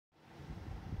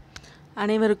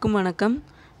அனைவருக்கும் வணக்கம்.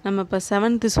 நம்ம இப்போ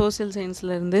 7th சோஷியல்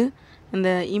சயின்ஸ்லேருந்து இந்த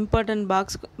இம்பார்ட்டன்ட்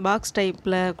பாக்ஸ்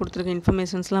டைப்பில் கொடுத்துருக்க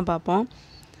இன்ஃபர்மேஷன்ஸ்லாம் பார்ப்போம்.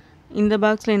 இந்த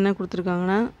பாக்ஸில் என்ன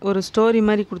கொடுத்துருக்காங்கன்னா, ஒரு ஸ்டோரி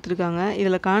மாதிரி கொடுத்துருக்காங்க.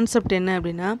 இதில் கான்செப்ட் என்ன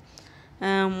அப்படின்னா,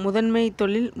 முதன்மை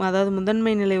தொழில், அதாவது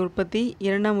முதன்மை நிலை உற்பத்தி,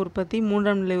 இரண்டாம் உற்பத்தி,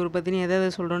 மூன்றாம் நிலை உற்பத்தின்னு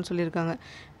எதை சொல்கிறோன்னு சொல்லியிருக்காங்க.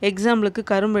 எக்ஸாம்பிளுக்கு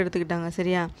கரும்பு எடுத்துக்கிட்டாங்க.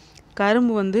 சரியா?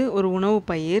 கரும்பு வந்து ஒரு உணவு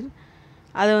பயிர்.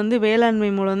 அதை வேளாண்மை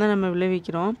மூலம் தான் நம்ம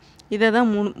விளைவிக்கிறோம். இதை தான்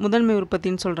முதன்மை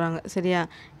உற்பத்தின்னு சொல்கிறாங்க. சரியா?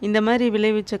 இந்த மாதிரி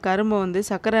விளைவித்த கரும்பை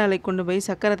சர்க்கரை ஆலை கொண்டு போய்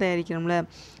சர்க்கரை தயாரிக்கிறோம்ல,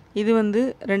 இது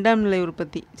ரெண்டாம் நிலை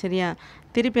உற்பத்தி. சரியா?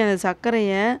 திருப்பி அந்த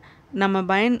சர்க்கரையை நம்ம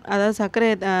அதாவது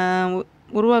சர்க்கரையை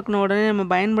உருவாக்கின உடனே நம்ம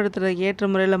பயன்படுத்துகிறதுக்கு ஏற்ற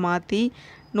முறையில் மாற்றி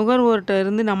நுகர்வோர்கிட்ட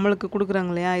இருந்து நம்மளுக்கு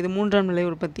கொடுக்குறாங்க இல்லையா, இது மூன்றாம் நிலை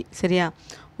உற்பத்தி. சரியா?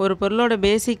 ஒரு பொருளோட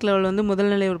பேசிக் லெவல்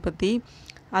முதல் நிலை உற்பத்தி.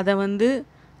 அதை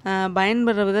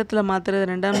பயன்படுற விதத்தில் மாற்றுறது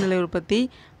ரெண்டாம் நிலை உற்பத்தி.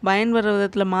 பயன்படுற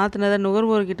விதத்தில் மாற்றினதை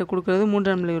நுகர்வோர்கிட்ட கொடுக்குறது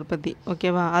மூன்றாம் நிலை உற்பத்தி.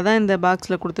 ஓகேவா? அதான் இந்த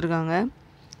பாக்ஸில் கொடுத்துருக்காங்க.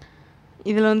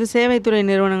 இதில் சேவைத்துறை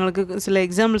நிறுவனங்களுக்கு சில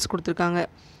எக்ஸாம்பிள்ஸ் கொடுத்துருக்காங்க.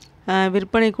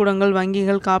 விற்பனை கூடங்கள்,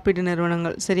 வங்கிகள், காப்பீட்டு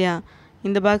நிறுவனங்கள். சரியா?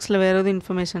 இந்த பாக்ஸில் வேறு எதுவும்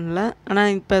இன்ஃபர்மேஷன் இல்லை.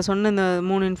 ஆனால் இப்போ சொன்ன இந்த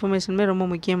 3 இன்ஃபர்மேஷனுமே ரொம்ப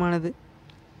முக்கியமானது.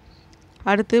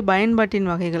 அடுத்து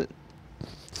பயன்பாட்டின் வகைகள்.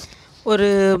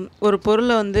 ஒரு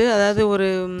பொருளை அதாவது ஒரு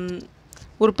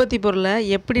உற்பத்தி பொருளை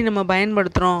எப்படி நம்ம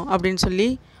பயன்படுத்துகிறோம் அப்படின்னு சொல்லி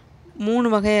 3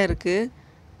 வகையாக இருக்குது.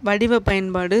 வடிவ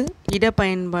பயன்பாடு, இட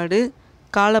பயன்பாடு,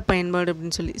 கால பயன்பாடு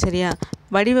அப்படின்னு சொல்லி. சரியா?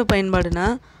 வடிவ பயன்பாடுனா,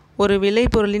 ஒரு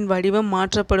விளைபொருளின் வடிவம்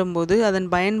மாற்றப்படும் போது அதன்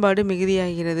பயன்பாடு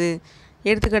மிகுதியாகிறது.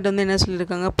 எடுத்துக்காட்டு என்ன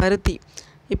சொல்லியிருக்காங்க, பருத்தி.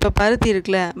 இப்போ பருத்தி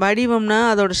இருக்குல்ல, வடிவம்னா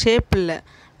அதோட ஷேப் இல்லை,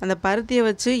 அந்த பருத்தியை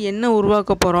வச்சு என்ன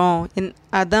உருவாக்க போகிறோம்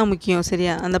அதுதான் முக்கியம்.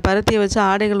 சரியா? அந்த பருத்தியை வச்சு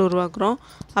ஆடைகள் உருவாக்குறோம்.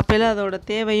 அப்போல்லாம் அதோட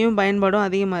தேவையும் பயன்பாடும்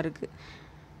அதிகமாக இருக்குது.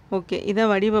 ஓகே, இதை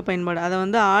வடிவ பயன்பாடு.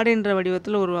 அதை ஆடைன்ற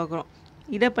வடிவத்தில் உருவாக்குறோம்.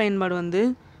 இட பயன்பாடு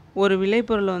ஒரு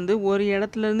விளைபொருளை ஒரு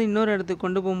இடத்துலேருந்து இன்னொரு இடத்துக்கு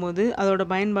கொண்டு போகும்போது அதோட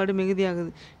பயன்பாடு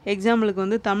மிகுதியாகுது.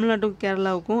 எக்ஸாம்பிளுக்கு தமிழ்நாட்டுக்கும்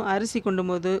கேரளாவுக்கும் அரிசி கொண்டு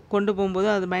போகும்போது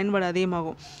அது பயன்பாடு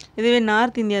அதிகமாகும். இதுவே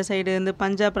north India side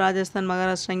Punjab, Rajasthan,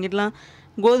 Maharashtra இங்கிட்டலாம்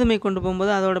கோதுமை கொண்டு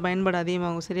போகும்போது அதோட பயன்பாடு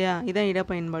அதிகமாகும். சரியா? இதான் இட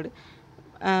பயன்பாடு.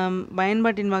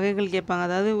 பயன்பாட்டின் வகைகள் கேட்பாங்க.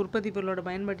 அதாவது உற்பத்தி பொருளோட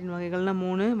பயன்பாட்டின் வகைகள்னால்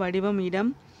 3: வடிவம்,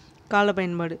 இடம், கால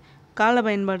பயன்பாடு. கால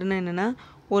பயன்பாடுன்னா என்னென்னா,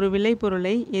 ஒரு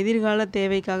விளைபொருளை எதிர்கால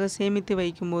தேவைக்காக சேமித்து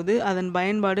வைக்கும்போது அதன்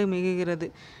பயன்பாடு மிகுகிறது.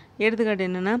 எடுத்துக்காட்டு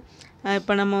என்னென்னா,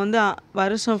 இப்போ நம்ம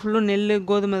வருஷம் ஃபுல்லும் நெல்,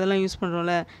 கோதுமை இதெல்லாம் யூஸ்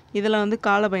பண்ணுறோம்ல, இதெல்லாம்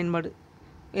கால பயன்பாடு.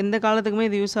 எந்த காலத்துக்குமே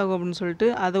இது யூஸ் ஆகும் அப்படின்னு சொல்லிட்டு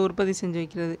அதை உற்பத்தி செஞ்சு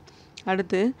வைக்கிறது.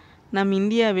 அடுத்து, நம்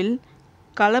இந்தியாவில்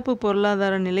கலப்பு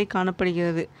பொருளாதார நிலை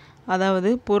காணப்படுகிறது. அதாவது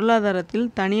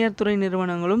பொருளாதாரத்தில் தனியார் துறை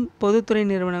நிறுவனங்களும் பொதுத்துறை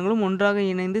நிறுவனங்களும் ஒன்றாக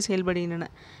இணைந்து செயல்படுகின்றன.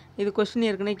 இது கொஸ்டின்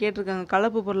ஏற்கனவே கேட்டிருக்காங்க.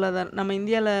 கலப்பு பொருளாதாரம், நம்ம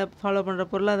இந்தியாவில் ஃபாலோ பண்ணுற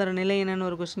பொருளாதார நிலை என்னன்னு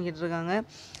ஒரு கொஸ்டின் கேட்டிருக்காங்க.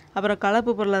 அப்புறம்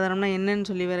கலப்பு பொருளாதாரம்னா என்னன்னு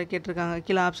சொல்லி வேறு கேட்டிருக்காங்க,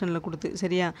 கீழே ஆப்ஷனில் கொடுத்து.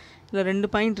 சரியா? இதில் 2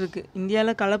 பாயிண்ட் இருக்குது.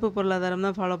 இந்தியாவில் கலப்பு பொருளாதாரம்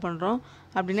தான் ஃபாலோ பண்ணுறோம்.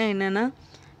 அப்படின்னா என்னென்னா,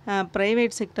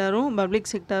 ப்ரைவேட் செக்டாரும்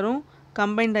பப்ளிக் செக்டாரும்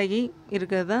கம்பைண்ட் ஆகி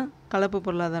இருக்கிறது தான் கலப்பு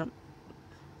பொருளாதாரம்.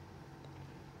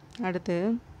 அடுத்து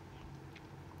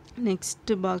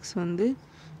நெக்ஸ்ட்டு பாக்ஸ்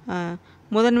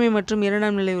முதன்மை மற்றும்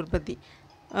இரண்டாம் நிலை உற்பத்தி.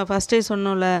 ஃபஸ்ட்டே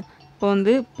சொன்னோம்ல, இப்போ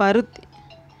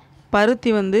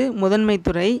பருத்தி முதன்மை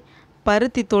துறை,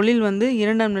 பருத்தி தொழில்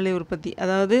இரண்டாம் நிலை உற்பத்தி.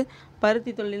 அதாவது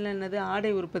பருத்தி தொழில்னா என்னது,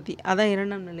 ஆடை உற்பத்தி, அதான்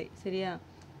இரண்டாம் நிலை. சரியா?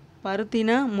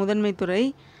 பருத்தினா முதன்மை துறை,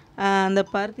 அந்த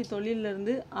பருத்தி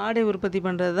தொழிலிருந்து ஆடை உற்பத்தி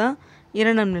பண்ணுறது தான்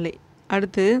இரண்டாம் நிலை.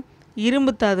 அடுத்து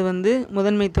இரும்புத்தாது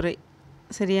முதன்மை துறை.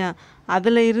 சரியா?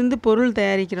 அதில் இருந்து பொருள்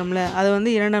தயாரிக்கிறோம்ல,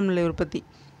 அது இரண்டாம் நிலை உற்பத்தி.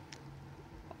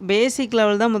 பேசிக்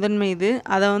லெவல் தான் முதன்மை. இது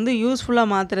அதை யூஸ்ஃபுல்லாக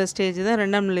மாற்றுற ஸ்டேஜ் தான்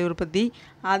ரெண்டாம் நிலை உற்பத்தி.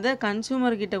 அதை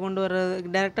கன்சூமர்கிட்ட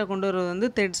டேரெக்டாக கொண்டு வர்றது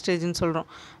தேர்ட் ஸ்டேஜ்னு சொல்கிறோம்.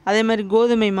 அதே மாதிரி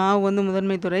கோதுமை மாவு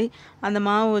முதன்மை துறை. அந்த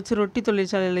மாவு வச்சு ரொட்டி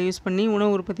தொழிற்சாலையில் யூஸ் பண்ணி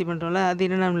உணவு உற்பத்தி பண்ணுறோம்ல, அது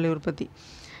இரண்டாம் நிலை உற்பத்தி.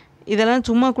 இதெல்லாம்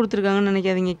சும்மா கொடுத்துருக்காங்கன்னு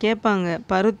நினைக்காதீங்க, கேட்பாங்க.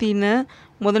 பருத்தின்னு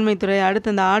முதன்மை துறை,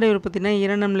 அடுத்து அந்த ஆடை உற்பத்தினா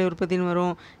இரண்டாம் நிலை உற்பத்தின்னு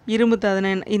வரும். இரும்புத்தாதுனா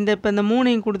இப்போ இந்த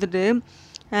 3ஐயும் கொடுத்துட்டு,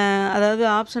 அதாவது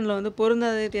ஆப்ஷனில்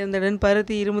பொருந்தாதை தேர்ந்தெடுன்னு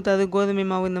பருத்தி, இரும்புத்தாது, கோதுமை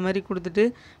மாவு இந்த மாதிரி கொடுத்துட்டு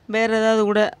வேறு ஏதாவது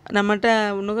கூட நம்மகிட்ட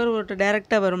நுகர்வோர்கிட்ட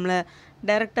டேரெக்டாக வரும்ல,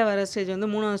 டேரெக்டாக வர ஸ்டேஜ்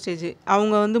 3ஆவது ஸ்டேஜ்.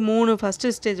 அவங்க 3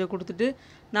 ஃபஸ்ட்டு ஸ்டேஜை கொடுத்துட்டு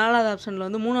 4வது ஆப்ஷனில்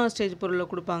 3ஆவது ஸ்டேஜ் பொருளை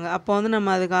கொடுப்பாங்க. அப்போ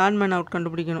நம்ம அதுக்கு ஆட் மேன் அவுட்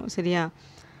கண்டுபிடிக்கணும். சரியா?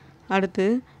 அடுத்து,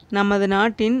 நமது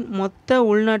நாட்டின் மொத்த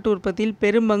உள்நாட்டு உற்பத்தியில்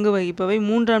பெரும்பங்கு வகிப்பவை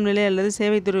 3ஆம் நிலை அல்லது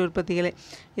சேவைத்துறை உற்பத்திகளே.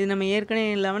 இது நம்ம ஏற்கனவே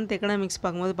 11th எக்கனாமிக்ஸ்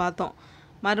பார்க்கும்போது பார்த்தோம்.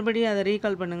 மறுபடியும் அதை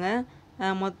ரீகால் பண்ணுங்கள்.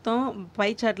 மொத்தம் பை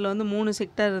சார்ட்டில் 3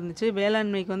 செக்டார் இருந்துச்சு.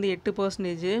 வேளாண்மைக்கு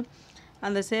 8%,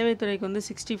 அந்த சேவைத்துறைக்கு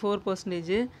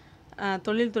 64%,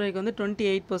 தொழில்துறைக்கு வந்து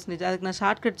 28%. அதுக்கு நான்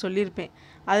ஷார்ட்கட் சொல்லியிருப்பேன்.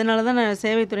 அதனால தான் நான்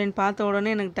சேவைத்துறைன்னு பார்த்த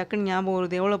உடனே எனக்கு டக்குன்னு ஞாபகம்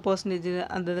வருது எவ்வளோ பர்சன்டேஜ்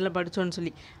அந்த இதில் படித்தோன்னு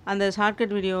சொல்லி. அந்த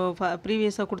ஷார்ட்கட் வீடியோ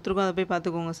ப்ரீவியஸாக கொடுத்துருக்கோம், அதை போய்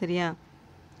பார்த்துக்கோங்க சரியா.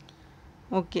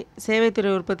 ஓகே,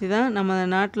 சேவைத்துறை உற்பத்தி தான் நம்ம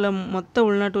நாட்டில் மொத்த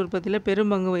உள்நாட்டு உற்பத்தியில்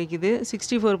பெரும் பங்கு வகிக்குது.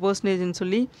 64%ன்னு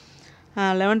சொல்லி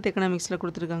 11th எக்கனாமிக்ஸில்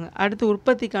கொடுத்துருக்காங்க. அடுத்து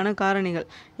உற்பத்திக்கான காரணிகள்.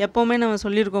 எப்போவுமே நம்ம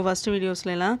சொல்லியிருக்கோம் ஃபஸ்ட்டு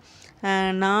வீடியோஸ்லாம்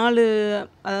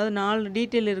 4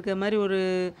 டீட்டெயில் இருக்கிற மாதிரி ஒரு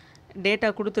டேட்டா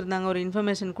கொடுத்துருந்தாங்க, ஒரு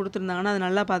இன்ஃபர்மேஷன் கொடுத்துருந்தாங்கன்னா அது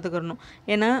நல்லா பார்த்துக்கிறணும்.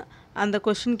 ஏன்னா அந்த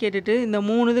கொஷின் கேட்டுட்டு இந்த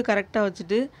 3 இது கரெக்டாக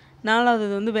வச்சுட்டு 4வது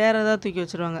வந்து வேறு ஏதாவது தூக்கி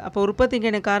வச்சுருவாங்க. அப்போ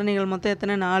உற்பத்திக்கான காரணிகள் மொத்தம்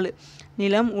எத்தனை? 4.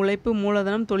 நிலம், உழைப்பு,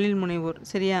 மூலதனம், தொழில் முனைவோர்.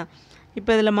 சரியா.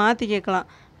 இப்போ இதில் மாற்றி கேட்கலாம்.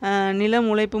 நிலம்,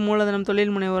 உழைப்பு, மூலதனம்,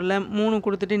 தொழில் முனைவோரில் 3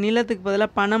 கொடுத்துட்டு நிலத்துக்கு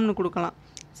பதிலாக பணம்னு கொடுக்கலாம்.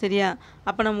 சரியா.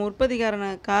 அப்போ நம்ம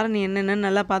உற்பத்திக்கான காரணி என்னென்னு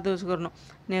நல்லா பார்த்து வச்சுக்கிறணும்.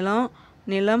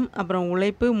 நிலம், அப்புறம்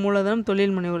உழைப்பு, மூலதனம்,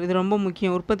 தொழில் முனைவோர். இது ரொம்ப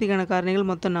முக்கியம். உற்பத்திக்கான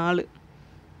காரணிகள் மொத்தம் 4.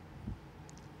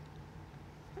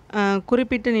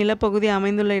 குறிப்பிட்ட நிலப்பகுதி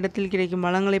அமைந்துள்ள இடத்தில் கிடைக்கும்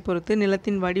வளங்களை பொறுத்து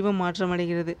நிலத்தின் வடிவம்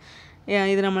மாற்றமடைகிறது.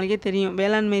 இது நம்மளுக்கே தெரியும்.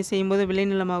 வேளாண்மை செய்யும்போது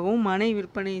விளைநிலமாகவும் மனை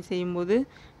விற்பனை செய்யும்போது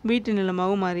வீட்டு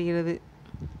நிலமாகவும் மாறுகிறது.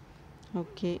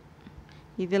 ஓகே,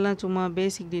 இதெல்லாம் சும்மா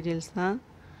பேசிக் டீட்டெயில்ஸ் தான்.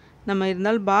 நம்ம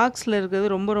இருந்தாலும் பாக்ஸில் இருக்கிறது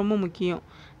ரொம்ப ரொம்ப முக்கியம்.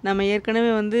 நம்ம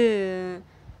ஏற்கனவே வந்து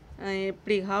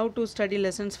எப்படி have to study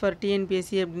lessons for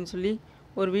TNPSC அப்படின்னு சொல்லி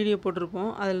ஒரு வீடியோ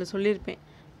போட்டிருப்போம். அதில் சொல்லியிருப்பேன்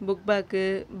புக் பேக்கு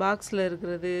பாக்ஸில்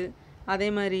இருக்கிறது, அதே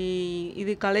மாதிரி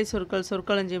இது கலை சொற்கள்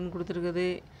சொற்களஞ்சியம் கொடுத்துருக்குது,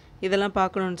 இதெல்லாம்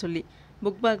பார்க்கணுன்னு சொல்லி.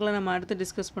 புக் பேக்கில் நம்ம அடுத்து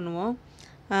டிஸ்கஸ் பண்ணுவோம்.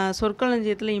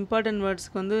 சொற்களஞ்சியத்தில் இம்பார்ட்டன்ட்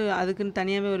வேர்ட்ஸ்க்கு வந்து அதுக்குன்னு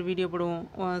தனியாகவே ஒரு வீடியோ போடுவோம்.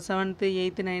 7th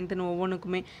 8th 9th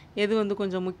ஒவ்வொன்றுக்குமே எது வந்து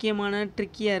கொஞ்சம் முக்கியமான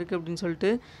ட்ரிக்கியாக இருக்குது அப்படின்னு சொல்லிட்டு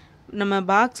நம்ம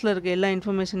பாக்ஸில் இருக்க எல்லா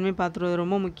இன்ஃபர்மேஷனுமே பார்த்துருவது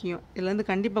ரொம்ப முக்கியம். இதுலேருந்து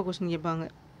கண்டிப்பாக கொஸ்டின் கேட்பாங்க.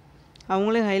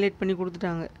 அவங்களே ஹைலைட் பண்ணி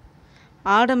கொடுத்துட்டாங்க.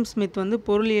 ஆடம் ஸ்மித் வந்து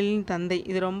பொருளியலின் தந்தை.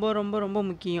 இது ரொம்ப ரொம்ப ரொம்ப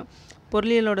முக்கியம்.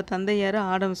 பொருளியலோட தந்தை யார்?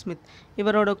 Adam Smith.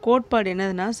 இவரோட கோட்பாடு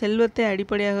என்னதுன்னா செல்வத்தை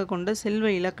அடிப்படையாக கொண்ட செல்வ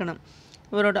இலக்கணம்.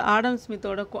 இவரோட ஆடம்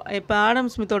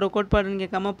ஸ்மித்தோட கோட்பாடுன்னு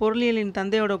கேட்காம பொருளியலின்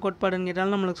தந்தையோட கோட்பாடுன்னு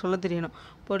கேட்டாலும் நம்மளுக்கு சொல்ல தெரியணும்.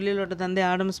 பொருளியலோட தந்தை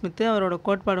ஆடம் ஸ்மித்து, அவரோட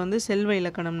கோட்பாடு வந்து செல்வ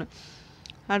இலக்கணம்னு.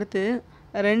 அடுத்து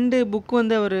 2 புக்கு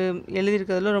வந்து அவர்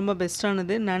எழுதியிருக்கிறதுல ரொம்ப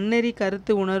பெஸ்ட்டானது நன்னெறி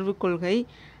கருத்து உணர்வு கொள்கை.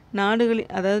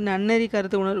 நன்னெறி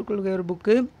கருத்து உணர்வு கொள்கை ஒரு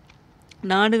புக்கு.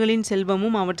 நாடுகளின்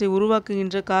செல்வமும் அவற்றை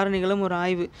உருவாக்குகின்ற காரணிகளும் ஒரு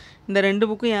ஆய்வு. இந்த 2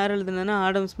 புக்கும் யார் எழுதுனா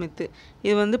ஆடம் ஸ்மித்து.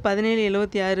 இது வந்து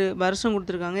 1776 வருஷம்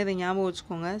கொடுத்துருக்காங்க. இதை ஞாபகம்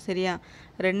வச்சுக்கோங்க சரியா.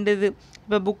 2 இது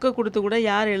இப்போ புக்கை கொடுத்து கூட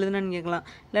யார் எழுதுனான்னு கேட்கலாம்.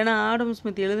 இல்லைனா ஆடம்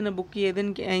ஸ்மித் எழுதின புக்கு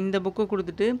எதுன்னு இந்த புக்கை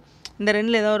கொடுத்துட்டு இந்த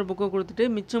 2ல் ஏதாவது ஒரு புக்கை கொடுத்துட்டு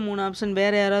மிச்சம் 3 ஆப்ஷன்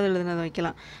வேறு யாராவது எழுதுனதை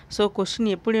வைக்கலாம். ஸோ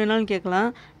கொஸ்டின் எப்படி வேணாலும்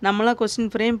கேட்கலாம். நம்மளாம்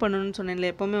கொஸ்டின் ஃப்ரேம் பண்ணணும்னு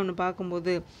சொன்னேன்ல எப்போவுமே ஒன்று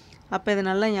பார்க்கும்போது. அப்போ இதை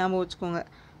நல்லா ஞாபகம் வச்சுக்கோங்க.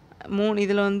 3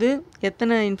 இதில் வந்து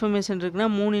எத்தனை இன்ஃபர்மேஷன் இருக்குன்னா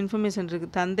 3 இன்ஃபர்மேஷன்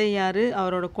இருக்குது. தந்தை யார்,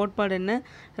 அவரோட கோட்பாடு என்ன,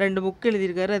 2 புக்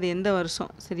எழுதியிருக்காரு, அது எந்த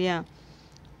வருஷம். சரியா.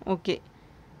 ஓகே,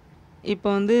 இப்போ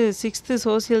வந்து 6th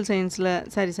சோசியல் சயின்ஸில்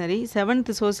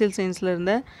 7th சோசியல் சயின்ஸில்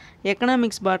இருந்த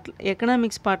எக்கனாமிக்ஸ்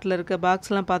பார்ட்டில் இருக்க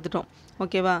பாக்ஸ்லாம் பார்த்துட்டோம்.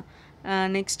 ஓகேவா.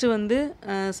 நெக்ஸ்ட்டு வந்து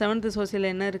 7th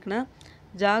சோசியலில் என்ன இருக்குன்னா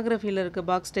ஜாகிரஃபியில் இருக்க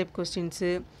பாக்ஸ் டைப்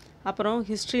கொஸ்டின்ஸு, அப்புறம்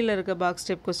ஹிஸ்ட்ரியில் இருக்க பாக்ஸ்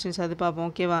டைப் கொஸ்டின்ஸ் அது பார்ப்போம்.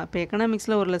 ஓகேவா. இப்போ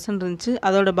எக்கனாமிக்ஸில் ஒரு லெசன் இருந்துச்சு,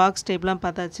 அதோட பாக்ஸ் டைப்லாம்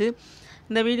பார்த்தாச்சு.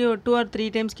 இந்த வீடியோ 2 or 3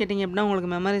 டைம்ஸ் கேட்டிங்க அப்படின்னா உங்களுக்கு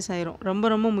மெமரைஸ் ஆயிரும். ரொம்ப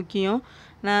ரொம்ப முக்கியம்.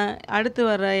 நான் அடுத்து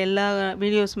வர எல்லா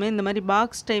வீடியோஸுமே இந்த மாதிரி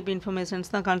பாக்ஸ் டைப்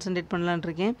இன்ஃபர்மேஷன்ஸ் தான் கான்சன்ட்ரேட் பண்ணலான்னு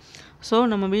இருக்கேன். ஸோ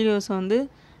நம்ம வீடியோஸை வந்து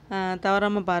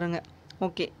தவறாமல் பாருங்கள்.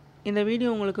 ஓகே, இந்த வீடியோ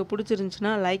உங்களுக்கு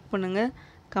பிடிச்சிருந்துச்சுன்னா லைக் பண்ணுங்கள்,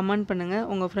 கமெண்ட் பண்ணுங்கள்,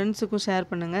 உங்கள் ஃப்ரெண்ட்ஸுக்கும்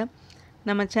ஷேர் பண்ணுங்கள்.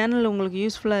 நம்ம சேனல் உங்களுக்கு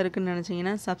யூஸ்ஃபுல்லாக இருக்குதுன்னு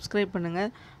நினச்சிங்கன்னா சப்ஸ்கிரைப்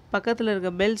பண்ணுங்கள். பக்கத்தில் இருக்க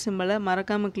பெல் சிம்பலை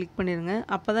மறக்காமல் கிளிக் பண்ணிடுங்க.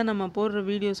 அப்போ தான் நம்ம போடுற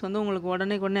வீடியோஸ் வந்து உங்களுக்கு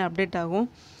உடனே அப்டேட் ஆகும்.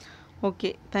 Okay,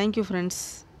 thank you friends.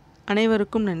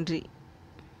 அனைவருக்கும் நன்றி.